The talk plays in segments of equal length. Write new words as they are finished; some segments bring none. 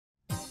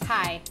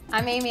Hi,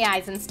 I'm Amy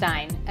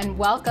Eisenstein, and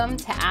welcome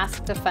to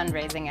Ask the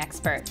Fundraising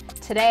Expert.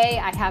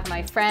 Today, I have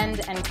my friend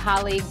and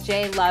colleague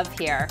Jay Love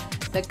here,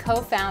 the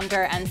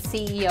co-founder and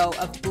CEO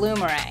of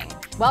Bloomerang.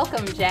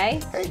 Welcome, Jay.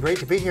 Hey, great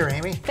to be here,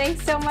 Amy.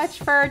 Thanks so much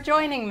for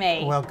joining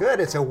me. Well, good.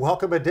 It's a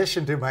welcome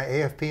addition to my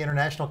AFP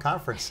International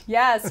Conference.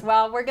 Yes,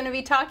 well, we're going to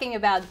be talking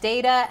about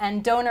data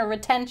and donor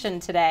retention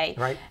today.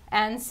 Right.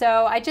 And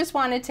so I just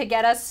wanted to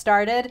get us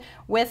started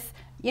with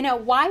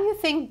why you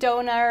think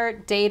donor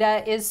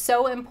data is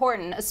so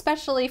important,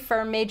 especially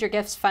for major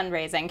gifts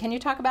fundraising. Can you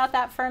talk about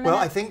that for a minute?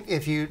 Well, I think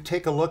if you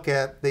take a look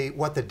at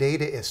what the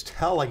data is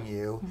telling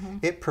you,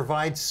 it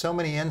provides so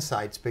many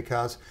insights,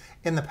 because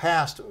in the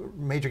past,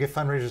 major gift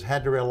fundraisers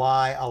had to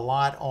rely a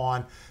lot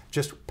on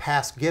just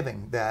past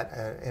giving that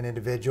an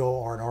individual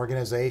or an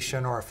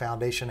organization or a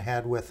foundation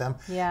had with them.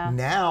 Yeah.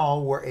 Now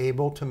we're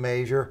able to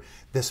measure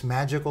this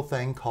magical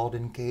thing called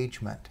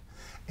engagement.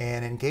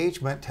 And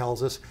engagement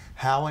tells us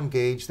how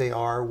engaged they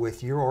are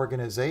with your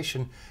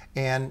organization,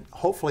 and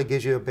hopefully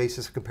gives you a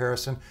basis of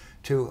comparison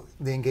to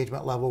the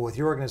engagement level with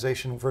your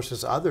organization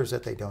versus others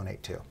that they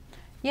donate to.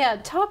 Yeah,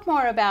 talk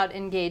more about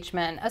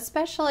engagement,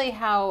 especially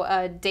how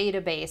a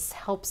database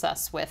helps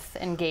us with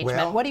engagement.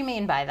 Well, what do you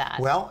mean by that?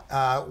 Well,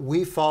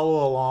 we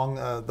follow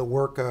along the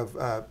work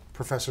of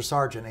Professor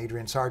Sargent,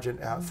 Adrian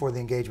Sargent, for the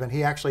engagement.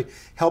 He actually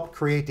helped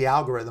create the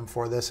algorithm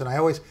for this, and I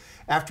always,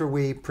 after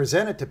we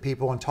present it to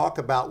people and talk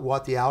about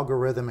what the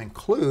algorithm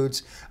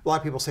includes, a lot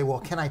of people say, well,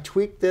 can I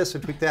tweak this or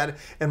tweak that?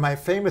 And my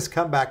famous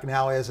comeback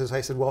now is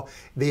I said, well,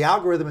 the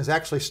algorithm is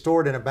actually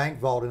stored in a bank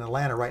vault in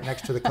Atlanta right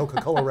next to the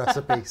Coca-Cola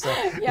recipe, so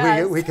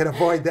yes. we can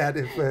avoid that.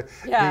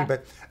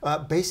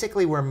 But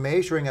basically we're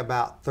measuring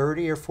about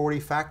 30 or 40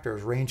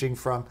 factors, ranging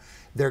from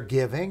their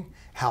giving,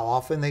 how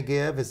often they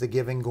give, is the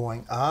giving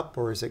going up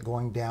or is it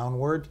going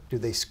downward? Do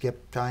they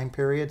skip time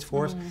periods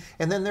for us?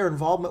 And then their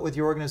involvement with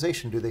your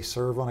organization. Do they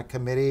serve on a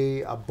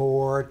committee, a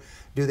board?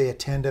 Do they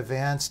attend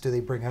events? Do they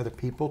bring other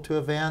people to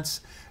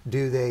events?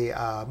 Do they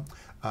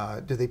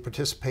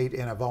participate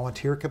in a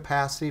volunteer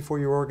capacity for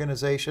your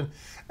organization?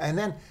 And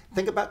then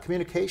think about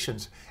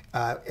communications.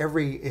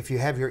 If you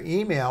have your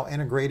email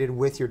integrated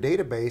with your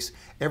database,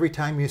 every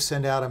time you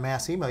send out a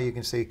mass email, you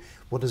can see,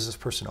 well, does this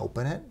person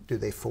open it? Do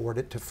they forward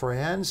it to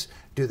friends?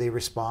 Do they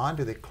respond?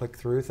 Do they click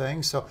through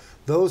things? So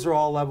those are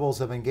all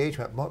levels of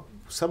engagement.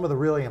 Some of the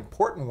really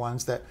important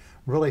ones that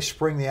really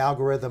spring the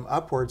algorithm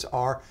upwards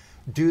are,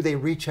 do they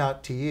reach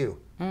out to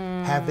you?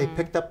 Have they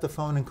picked up the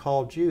phone and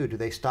called you? Do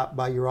they stop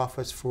by your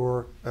office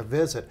for a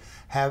visit?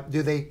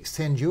 Do they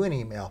send you an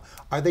email?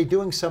 Are they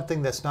doing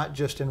something that's not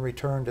just in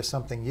return to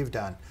something you've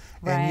done?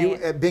 Right.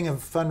 And you, being a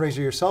fundraiser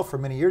yourself for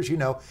many years, you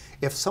know,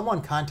 if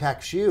someone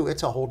contacts you,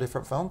 it's a whole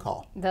different phone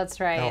call. That's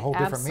right. A whole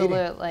different meeting.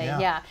 Absolutely.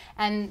 Yeah.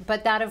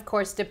 But that, of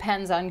course,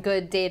 depends on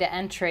good data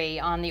entry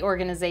on the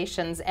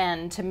organization's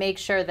end to make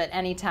sure that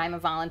anytime a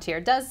volunteer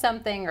does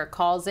something or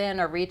calls in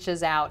or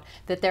reaches out,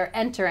 that they're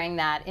entering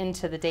that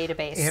into the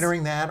database.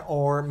 Entering that,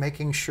 or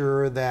making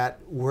sure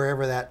that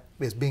wherever that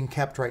is being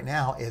kept right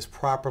now is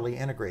properly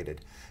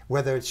integrated.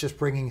 Whether it's just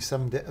bringing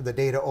the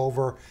data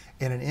over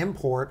in an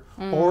import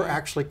or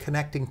actually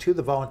connecting to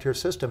the volunteer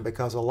system,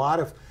 because a lot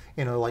of,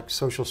 like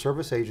social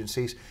service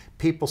agencies,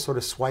 people sort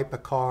of swipe a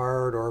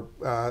card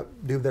or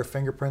do their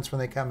fingerprints when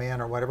they come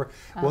in or whatever.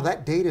 Well,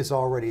 that data is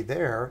already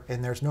there,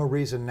 and there's no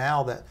reason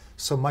now that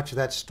so much of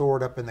that's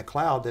stored up in the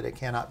cloud that it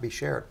cannot be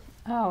shared.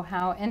 Oh,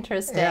 how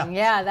interesting.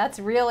 Yeah, that's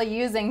really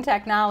using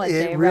technology,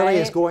 It really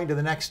is going to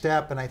the next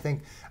step, and I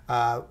think people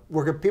are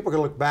going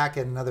to look back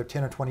in another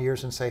 10 or 20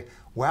 years and say,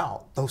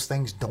 wow, those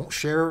things don't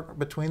share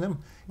between them?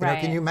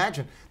 Can you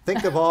imagine?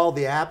 Think of all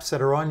the apps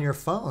that are on your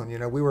phone.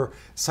 We were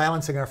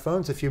silencing our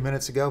phones a few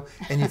minutes ago,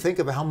 and you think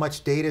of how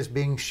much data is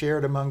being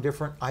shared among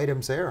different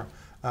items there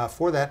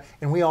for that,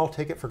 and we all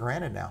take it for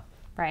granted now.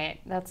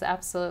 Right, that's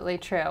absolutely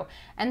true.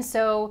 And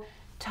so,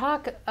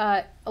 talk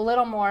a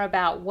little more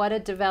about what a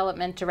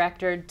development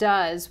director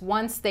does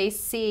once they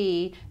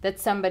see that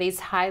somebody's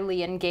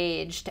highly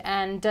engaged,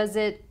 and does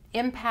it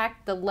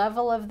impact the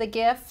level of the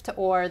gift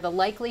or the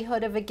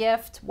likelihood of a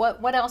gift?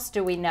 What else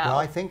do we know? Well,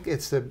 I think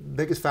it's the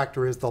biggest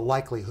factor is the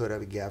likelihood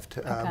of a gift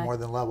more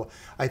than level.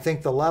 I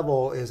think the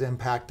level is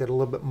impacted a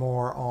little bit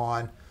more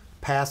on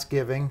past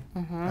giving,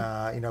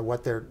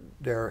 what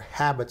their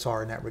habits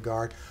are in that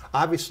regard.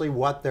 Obviously,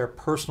 what their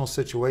personal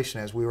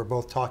situation is. We were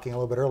both talking a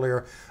little bit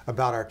earlier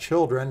about our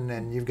children,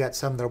 and you've got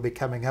some that will be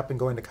coming up and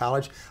going to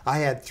college. I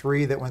had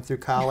 3 that went through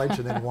college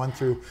and then 1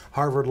 through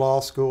Harvard Law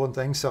School and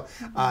things. So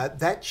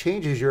that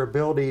changes your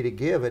ability to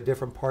give at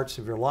different parts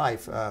of your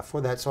life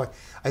for that. So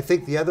I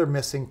think the other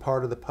missing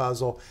part of the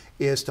puzzle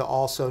is to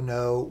also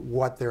know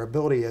what their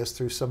ability is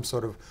through some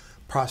sort of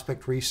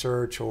prospect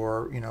research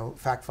or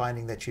fact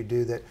finding that you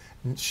do that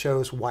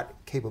shows what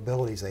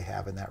capabilities they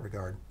have in that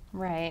regard.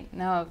 Right.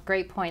 No,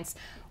 great points.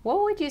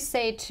 What would you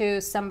say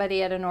to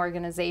somebody at an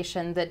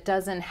organization that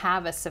doesn't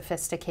have a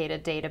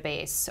sophisticated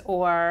database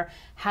or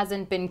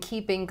hasn't been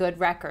keeping good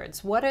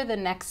records? What are the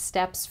next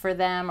steps for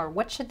them, or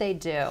what should they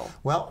do?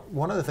 Well,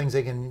 one of the things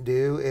they can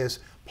do is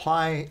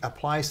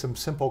apply some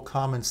simple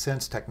common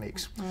sense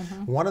techniques.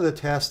 One of the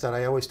tests that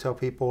I always tell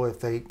people,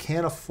 if they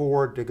can't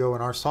afford to go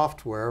in our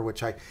software,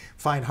 which I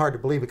find hard to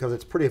believe because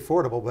it's pretty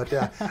affordable,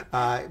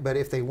 but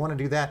if they want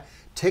to do that,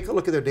 take a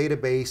look at their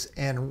database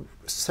and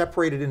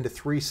separate it into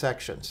 3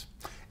 sections.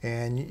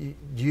 And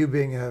you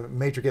being a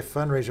major gift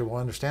fundraiser will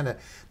understand that.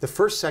 The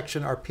first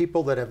section are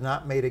people that have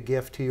not made a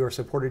gift to you or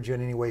supported you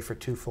in any way for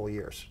 2 full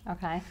years.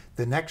 Okay.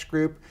 The next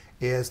group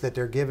is that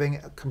their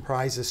giving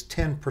comprises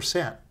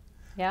 10%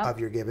 of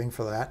your giving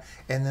for that.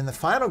 And then the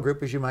final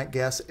group, as you might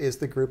guess, is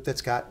the group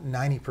that's got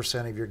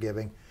 90% of your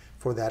giving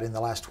for that in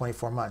the last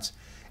 24 months.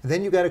 And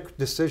then you've got a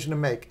decision to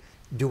make.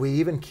 Do we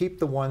even keep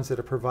the ones that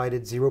have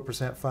provided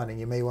 0% funding?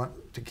 You may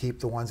want to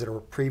keep the ones that are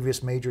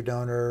previous major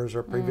donors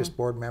or previous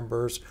board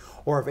members,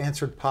 or have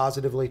answered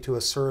positively to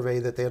a survey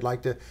that they'd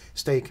like to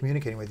stay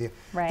communicating with you.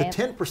 Right.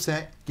 The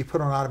 10% you put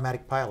on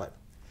automatic pilot.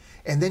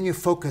 And then you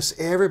focus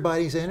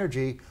everybody's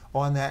energy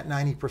on that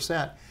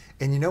 90%.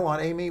 And you know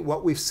what, Amy?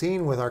 What we've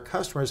seen with our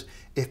customers,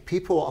 if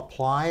people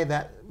apply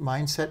that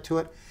mindset to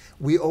it,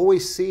 we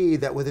always see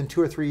that within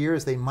 2 or 3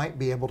 years, they might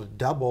be able to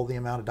double the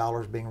amount of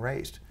dollars being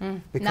raised.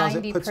 Because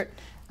it puts...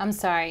 I'm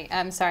sorry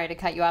to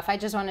cut you off. I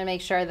just want to make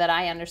sure that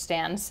I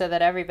understand so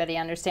that everybody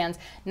understands.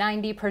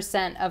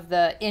 90% of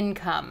the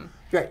income.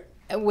 Right.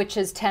 Which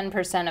is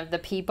 10% of the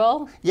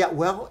people? Yeah,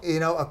 well, you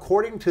know,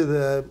 according to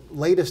the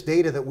latest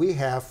data that we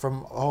have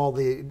from all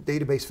the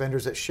database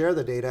vendors that share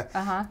the data,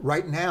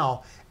 right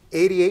now,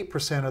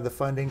 88% of the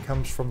funding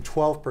comes from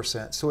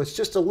 12%. So it's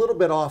just a little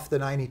bit off the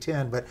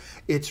 90-10, but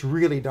it's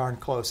really darn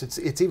close.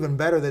 It's even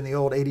better than the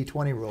old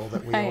 80-20 rule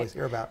that we always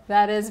hear about.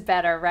 That is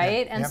better,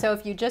 right? Yeah. And so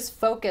if you just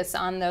focus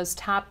on those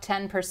top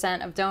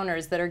 10% of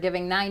donors that are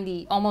giving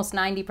almost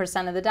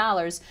 90% of the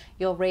dollars,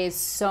 you'll raise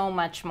so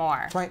much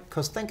more. Right,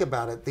 because think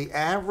about it. The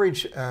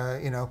average,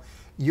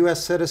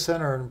 U.S.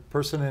 citizen or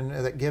person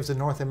that gives in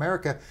North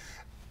America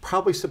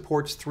probably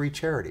supports 3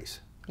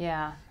 charities.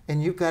 Yeah.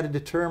 And you've got to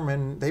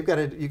determine, you've got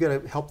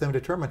to help them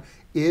determine,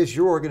 is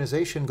your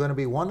organization going to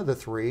be one of the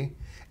 3?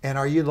 And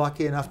are you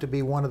lucky enough to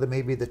be one of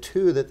maybe the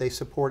 2 that they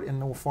support in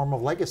the form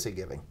of legacy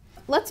giving?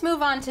 Let's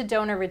move on to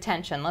donor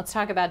retention. Let's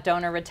talk about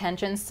donor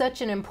retention.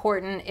 Such an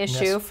important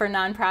issue for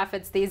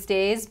nonprofits these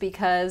days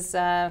because,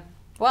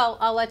 well,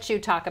 I'll let you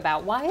talk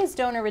about why is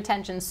donor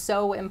retention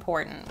so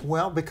important?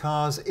 Well,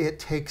 because it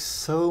takes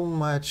so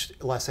much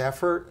less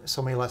effort,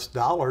 so many less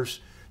dollars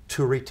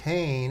to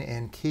retain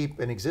and keep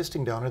an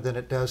existing donor than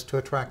it does to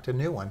attract a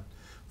new one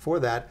for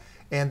that.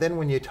 And then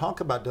when you talk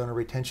about donor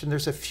retention,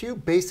 there's a few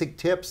basic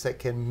tips that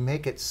can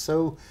make it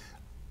so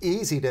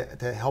easy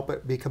to help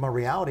it become a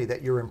reality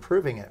that you're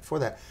improving it for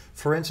that.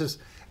 For instance,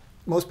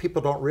 most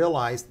people don't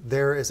realize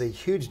there is a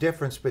huge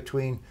difference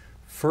between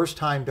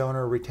first-time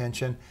donor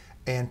retention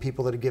and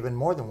people that have given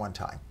more than one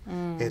time.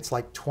 It's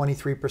like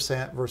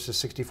 23% versus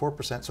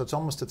 64%, so it's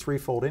almost a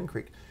 3-fold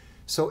increase.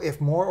 So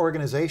if more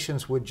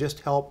organizations would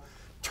just help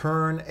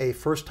turn a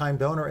first-time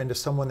donor into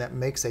someone that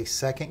makes a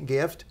second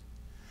gift,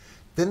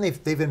 then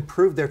they've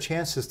improved their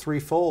chances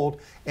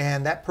 3-fold,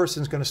 and that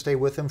person's going to stay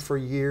with them for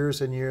years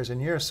and years and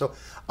years. So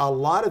a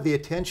lot of the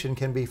attention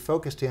can be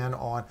focused in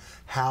on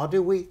how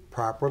do we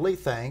properly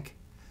thank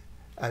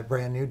a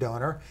brand new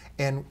donor,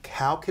 and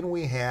how can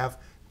we have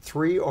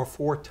 3 or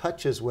 4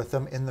 touches with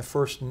them in the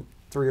first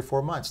 3 or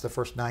 4 months, the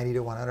first 90 to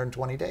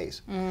 120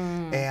 days.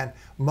 And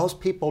most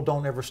people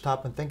don't ever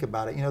stop and think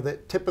about it. You know, the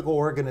typical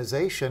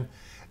organization,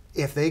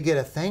 if they get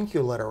a thank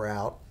you letter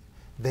out,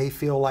 they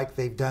feel like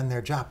they've done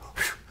their job.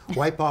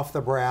 Wipe off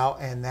the brow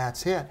and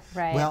that's it.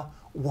 Right. Well,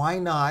 why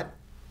not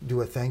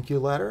do a thank you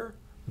letter?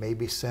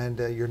 Maybe send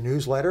your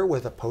newsletter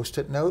with a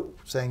post-it note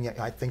saying,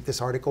 I think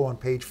this article on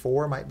page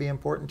 4 might be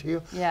important to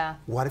you. Yeah.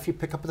 What if you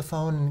pick up the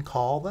phone and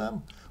call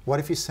them? What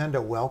if you send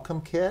a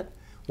welcome kit?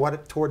 What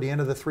if toward the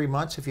end of the 3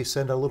 months, if you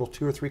send a little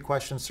 2 or 3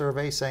 question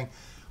survey saying,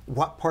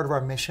 what part of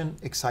our mission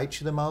excites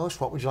you the most?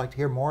 What would you like to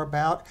hear more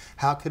about?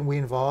 How can we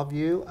involve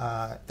you?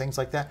 Things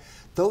like that.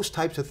 Those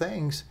types of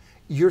things,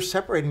 you're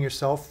separating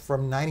yourself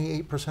from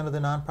 98% of the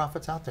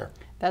nonprofits out there.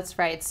 That's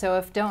right. So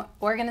if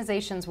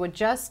organizations would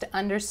just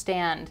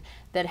understand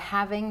that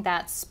having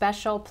that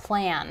special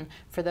plan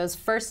for those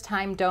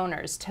first-time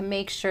donors to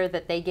make sure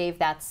that they gave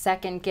that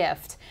second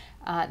gift,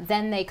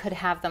 then they could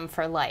have them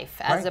for life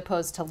as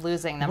opposed to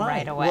losing them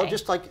right away. Well,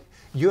 just like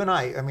you and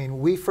I mean,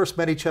 we first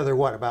met each other,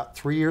 what, about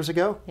 3 years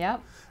ago?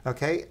 Yep.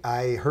 Okay,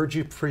 I heard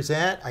you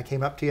present. I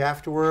came up to you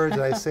afterwards.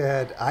 I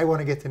said, I want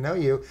to get to know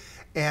you.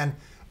 And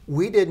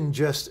we didn't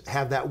just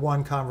have that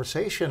one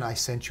conversation. I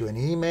sent you an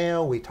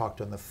email. We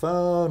talked on the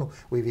phone.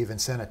 We've even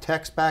sent a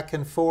text back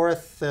and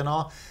forth and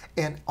all.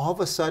 And all of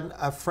a sudden,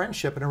 a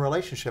friendship and a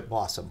relationship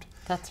blossomed.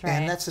 That's right.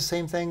 And that's the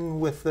same thing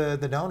with the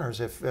donors.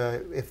 If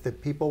the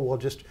people will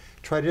just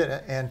try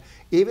to, and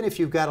even if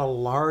you've got a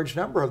large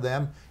number of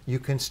them, you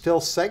can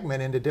still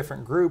segment into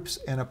different groups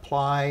and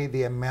apply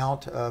the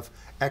amount of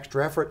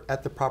extra effort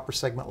at the proper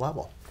segment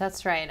level.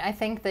 That's right. I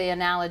think the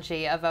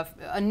analogy of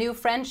a new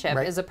friendship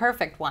is a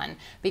perfect one,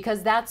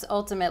 because that's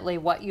ultimately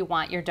what you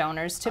want your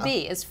donors to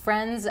be, is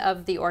friends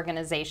of the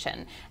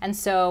organization. And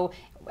so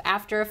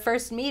after a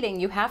first meeting,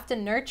 you have to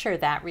nurture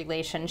that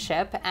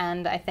relationship,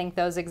 and I think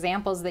those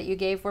examples that you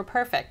gave were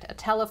perfect. A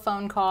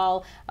telephone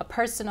call, a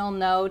personal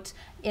note,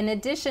 in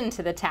addition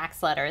to the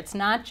tax letter. It's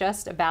not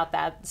just about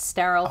that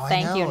sterile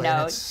thank you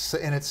note.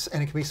 And it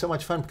can be so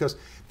much fun, because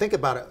think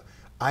about it.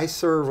 I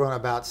serve on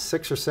about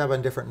 6 or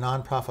 7 different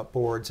nonprofit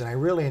boards, and I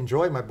really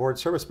enjoy my board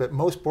service, but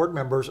most board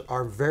members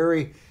are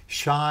very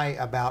shy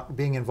about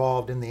being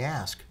involved in the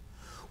ask.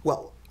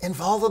 Well,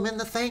 involve them in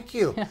the thank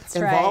you.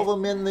 Involve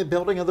them in the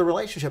building of the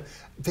relationship.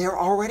 They're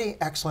already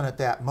excellent at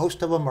that.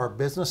 Most of them are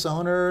business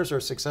owners or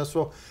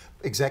successful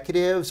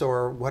executives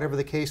or whatever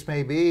the case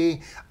may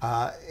be,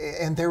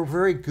 and they're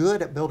very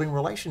good at building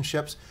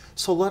relationships,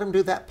 so let them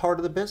do that part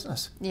of the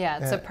business. Yeah,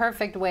 it's a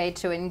perfect way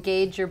to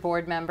engage your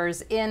board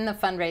members in the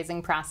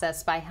fundraising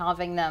process by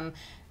having them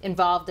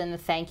involved in the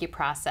thank you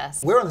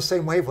process. We're on the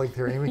same wavelength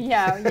here, Amy.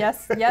 Yeah,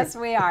 yes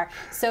we are.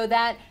 So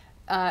that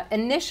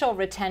initial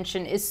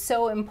retention is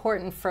so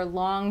important for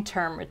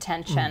long-term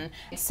retention.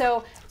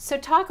 So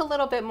talk a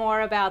little bit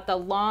more about the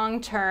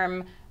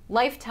long-term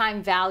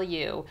lifetime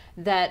value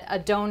that a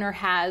donor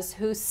has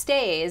who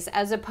stays,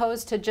 as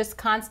opposed to just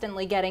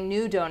constantly getting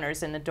new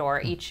donors in the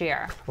door each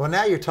year. Well,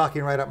 now you're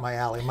talking right up my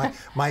alley.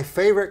 My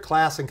favorite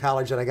class in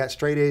college that I got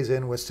straight A's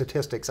in was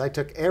statistics. I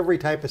took every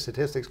type of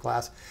statistics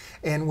class,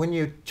 and when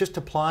you just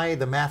apply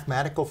the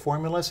mathematical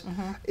formulas,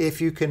 if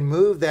you can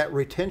move that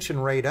retention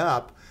rate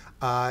up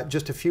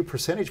just a few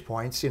percentage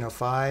points,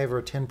 5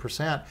 or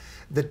 10%,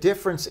 the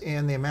difference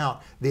in the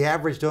amount, the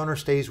average donor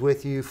stays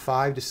with you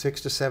 5 to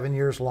 6 to 7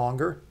 years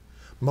longer.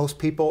 Most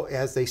people,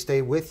 as they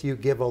stay with you,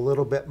 give a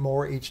little bit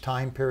more each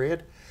time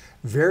period.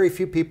 Very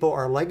few people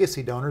are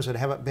legacy donors that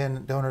haven't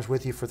been donors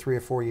with you for 3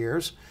 or 4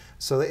 years.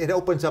 So it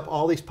opens up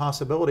all these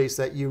possibilities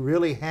that you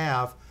really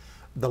have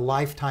the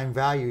lifetime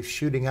value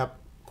shooting up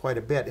quite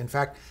a bit. In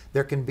fact,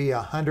 there can be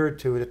 100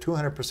 to a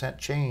 200%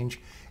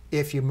 change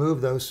if you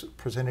move those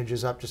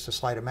percentages up just a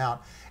slight amount.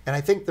 And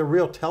I think the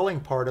real telling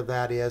part of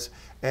that is,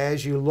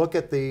 as you look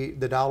at the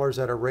dollars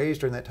that are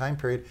raised during that time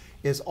period,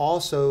 is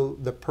also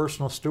the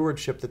personal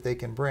stewardship that they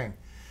can bring.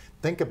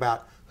 Think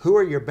about, who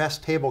are your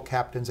best table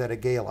captains at a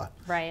gala?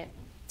 Right.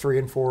 3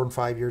 and 4 and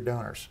 5 year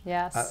donors.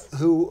 Yes.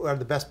 Who are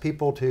the best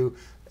people to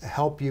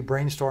help you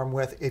brainstorm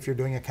with if you're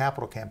doing a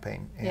capital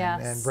campaign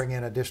and bring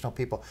in additional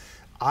people?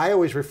 I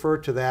always refer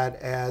to that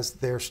as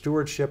their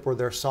stewardship or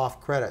their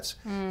soft credits.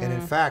 And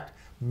in fact,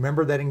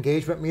 remember that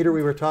engagement meter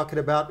we were talking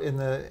about in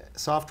the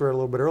software a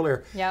little bit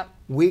earlier? Yep.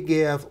 We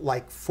give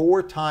like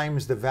 4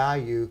 times the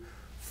value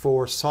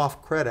for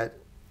soft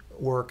credit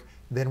work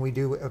than we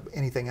do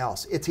anything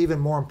else. It's even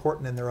more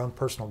important than their own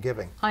personal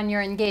giving. On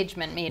your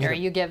engagement meter,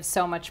 you give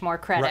so much more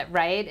credit,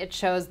 right? It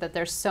shows that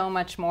they're so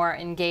much more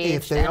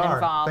engaged and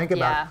involved. Think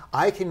about it.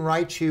 I can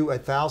write you a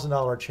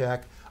 $1,000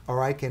 check,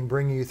 or I can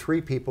bring you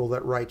 3 people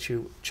that write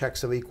you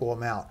checks of equal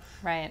amount.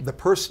 Right. The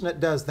person that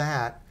does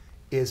that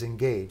is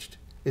engaged.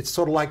 It's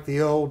sort of like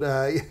the old,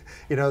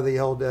 the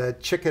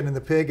old chicken and the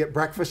pig at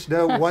breakfast.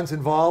 One's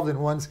involved and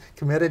one's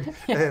committed.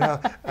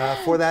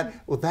 For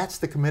that, well, that's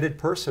the committed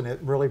person. It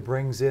really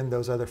brings in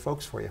those other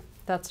folks for you.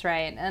 That's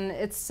right, and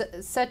it's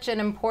such an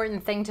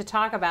important thing to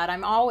talk about.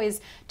 I'm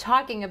always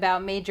talking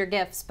about major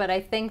gifts, but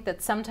I think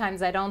that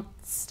sometimes I don't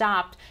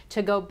stop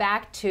to go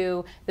back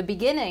to the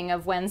beginning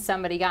of when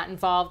somebody got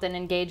involved and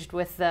engaged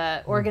with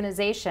the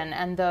organization,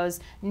 and those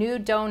new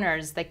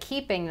donors, the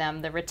keeping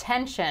them, the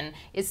retention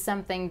is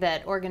something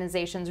that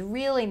organizations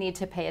really need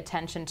to pay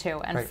attention to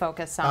and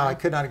focus on. I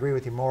could not agree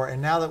with you more,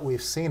 and now that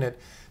we've seen it,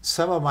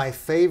 some of my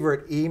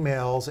favorite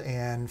emails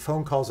and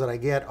phone calls that I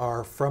get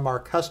are from our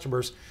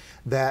customers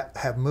that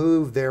have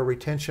moved their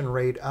retention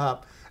rate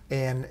up.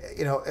 And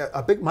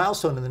a big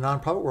milestone in the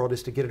nonprofit world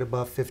is to get it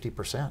above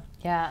 50%.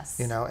 Yes.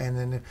 And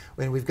then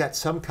when we've got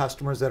some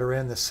customers that are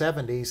in the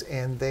 70s,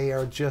 and they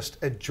are just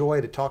a joy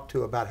to talk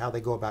to about how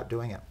they go about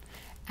doing it.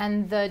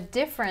 And the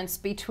difference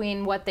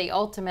between what they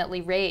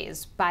ultimately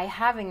raise by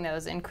having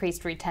those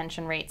increased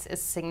retention rates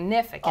is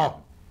significant.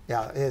 Oh,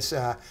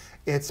 yeah,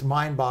 it's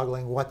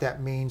mind-boggling what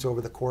that means over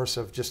the course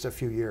of just a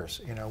few years.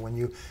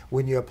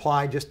 When you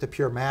apply just the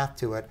pure math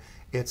to it,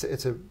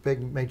 it's a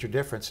big major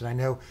difference. And I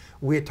know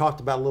we had talked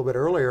about a little bit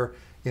earlier,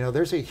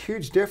 there's a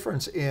huge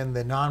difference in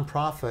the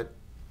nonprofit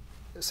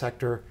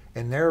sector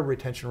and their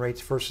retention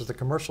rates versus the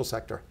commercial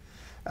sector.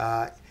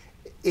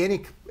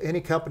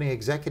 Any company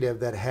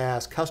executive that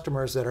has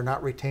customers that are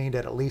not retained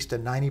at least a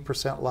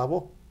 90%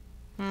 level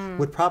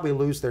would probably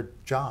lose their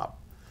job.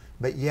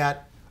 But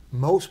yet,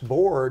 most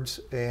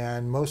boards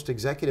and most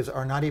executives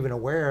are not even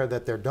aware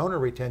that their donor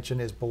retention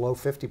is below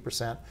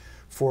 50%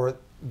 for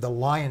the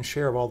lion's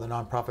share of all the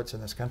nonprofits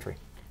in this country.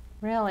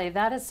 Really,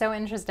 that is so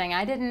interesting.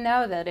 I didn't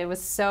know that it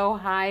was so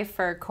high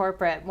for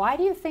corporate. Why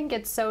do you think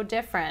it's so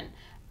different?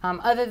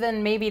 Other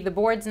than maybe the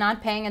board's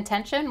not paying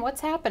attention,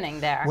 what's happening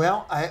there?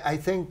 Well, I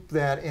think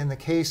that in the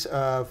case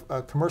of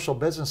commercial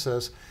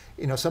businesses,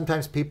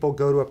 sometimes people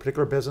go to a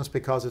particular business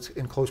because it's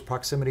in close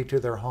proximity to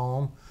their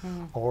home,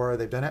 or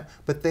they've done it,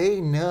 but they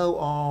know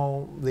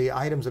all the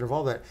items that are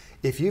involved in it.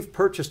 If you've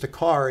purchased a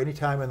car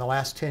anytime in the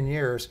last 10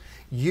 years,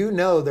 you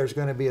know there's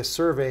going to be a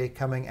survey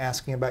coming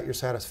asking about your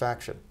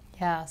satisfaction.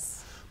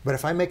 Yes. But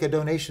if I make a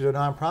donation to a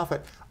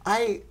nonprofit,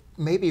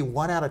 maybe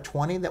 1 out of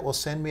 20 that will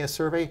send me a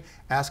survey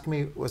asking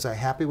me, was I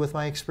happy with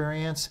my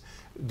experience?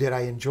 Did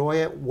I enjoy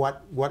it?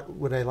 What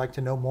would I like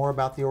to know more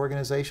about the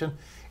organization?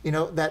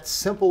 That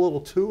simple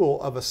little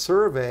tool of a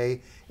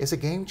survey is a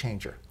game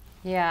changer.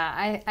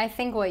 Yeah, I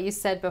think what you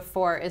said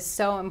before is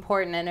so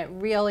important, and it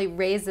really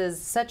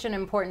raises such an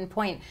important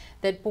point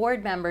that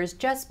board members,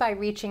 just by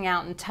reaching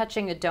out and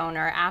touching a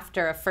donor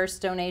after a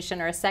first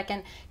donation or a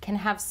second, can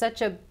have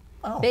such a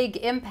big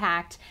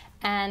impact.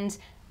 And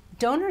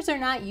donors are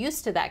not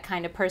used to that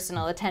kind of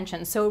personal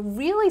attention, so it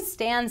really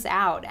stands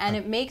out and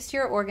it makes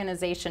your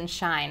organization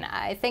shine.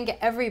 I think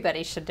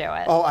everybody should do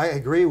it. Oh, I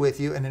agree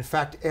with you. And in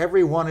fact,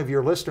 every one of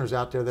your listeners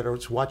out there that are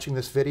watching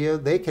this video,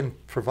 they can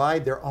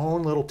provide their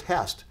own little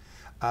test.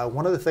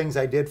 One of the things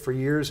I did for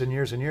years and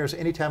years and years,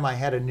 anytime I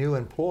had a new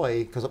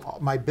employee, because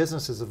my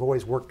businesses have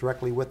always worked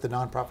directly with the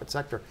nonprofit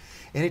sector,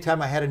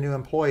 anytime I had a new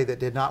employee that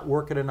did not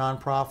work at a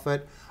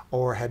nonprofit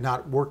or had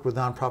not worked with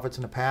nonprofits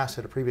in the past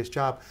at a previous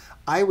job,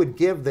 I would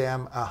give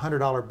them a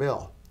 $100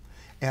 bill.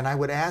 And I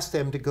would ask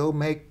them to go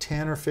make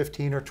 10 or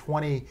 15 or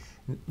 20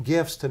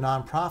 gifts to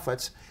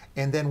nonprofits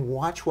and then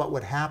watch what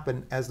would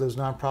happen as those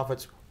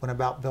nonprofits went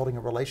about building a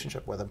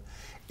relationship with them.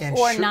 And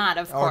or not,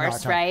 of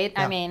course, right?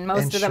 Yeah. I mean,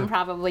 most of them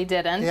probably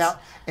didn't. Yeah,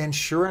 and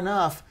sure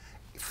enough,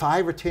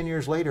 5 or 10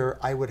 years later,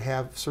 I would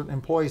have certain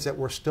employees that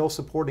were still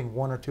supporting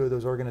 1 or 2 of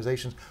those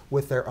organizations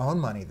with their own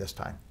money this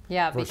time.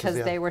 Yeah, because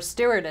they were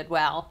stewarded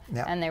well,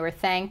 and they were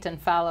thanked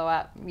and follow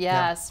up.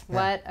 Yes,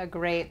 what a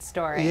great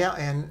story. Yeah,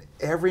 and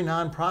every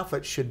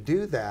nonprofit should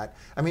do that.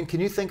 I mean, can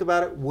you think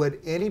about it?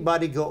 Would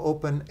anybody go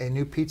open a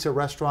new pizza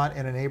restaurant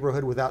in a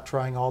neighborhood without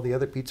trying all the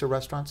other pizza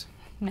restaurants?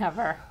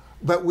 Never.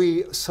 But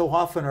we so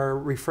often are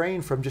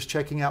refrained from just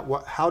checking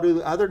out how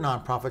do other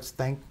nonprofits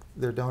thank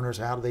their donors,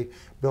 how do they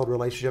build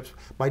relationships,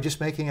 by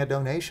just making a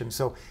donation.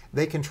 So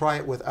they can try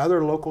it with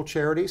other local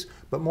charities,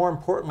 but more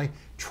importantly,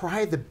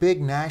 try the big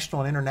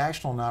national and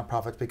international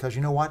nonprofits, because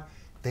you know what?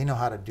 They know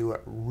how to do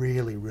it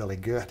really, really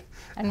good.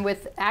 And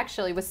with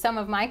some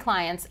of my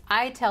clients,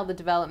 I tell the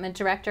development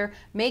director,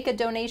 make a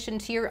donation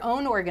to your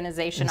own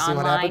organization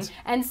online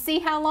and see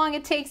how long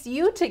it takes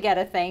you to get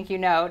a thank you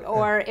note.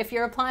 Or if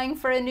you're applying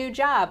for a new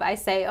job, I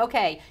say,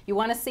 okay, you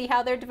want to see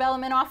how their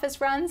development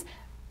office runs?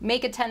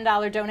 Make a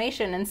 $10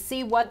 donation and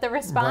see what the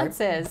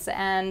response is.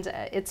 And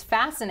it's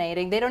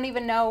fascinating. They don't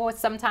even know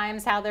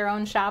sometimes how their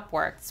own shop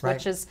works,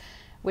 which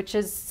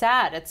is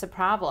sad. It's a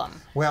problem.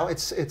 Well,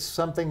 it's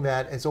something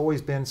that has always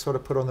been sort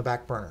of put on the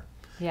back burner.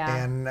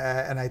 Yeah. And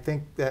I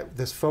think that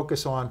this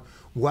focus on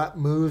what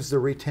moves the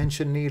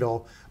retention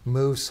needle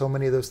moves so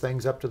many of those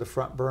things up to the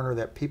front burner,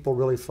 that people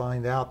really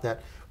find out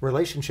that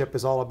relationship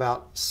is all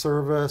about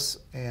service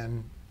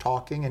and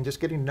talking and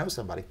just getting to know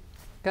somebody.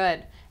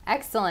 Good.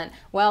 Excellent.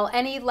 Well,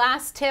 any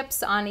last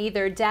tips on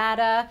either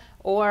data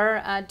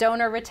or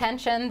donor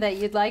retention that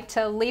you'd like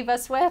to leave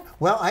us with?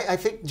 Well, I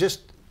think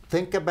just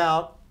think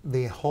about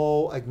the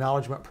whole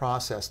acknowledgement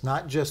process,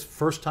 not just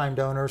first-time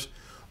donors,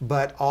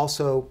 but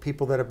also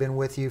people that have been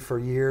with you for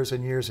years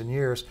and years and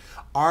years.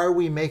 Are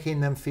we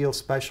making them feel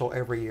special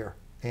every year?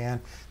 And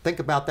think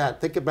about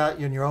that. Think about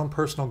in your own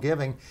personal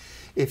giving.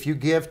 If you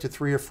give to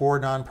 3 or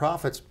 4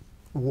 nonprofits,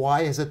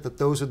 why is it that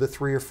those are the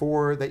 3 or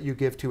 4 that you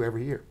give to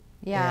every year?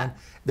 Yeah. And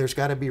there's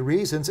got to be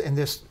reasons, and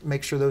just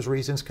make sure those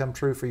reasons come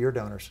true for your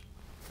donors.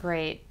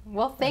 Great.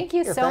 Well, thank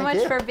you so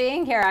much for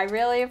being here. I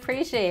really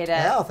appreciate it.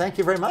 Yeah, thank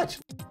you very much.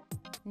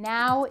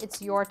 Now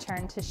it's your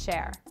turn to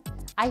share.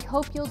 I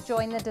hope you'll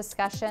join the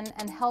discussion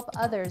and help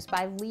others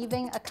by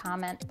leaving a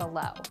comment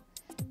below.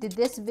 Did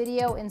this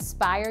video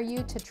inspire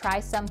you to try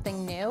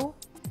something new?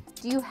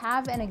 Do you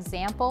have an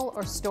example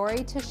or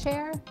story to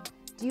share?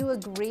 Do you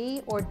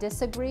agree or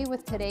disagree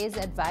with today's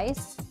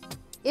advice?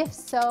 If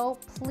so,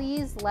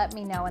 please let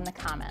me know in the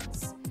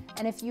comments.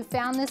 And if you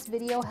found this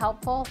video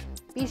helpful,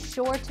 be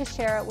sure to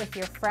share it with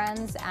your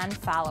friends and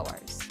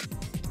followers.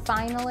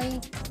 Finally,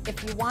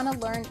 if you want to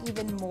learn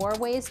even more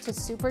ways to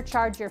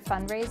supercharge your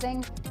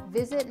fundraising,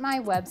 visit my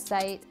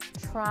website,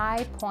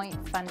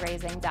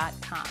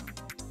 trypointfundraising.com.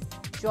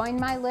 Join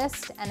my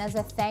list, and as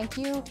a thank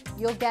you,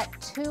 you'll get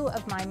 2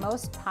 of my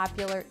most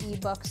popular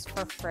ebooks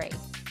for free.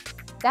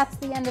 That's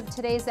the end of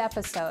today's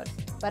episode,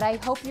 but I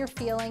hope you're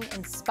feeling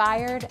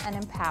inspired and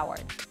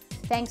empowered.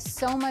 Thanks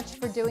so much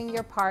for doing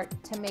your part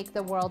to make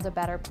the world a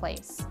better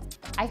place.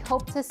 I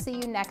hope to see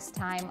you next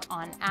time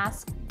on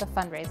Ask the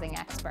Fundraising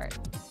Expert.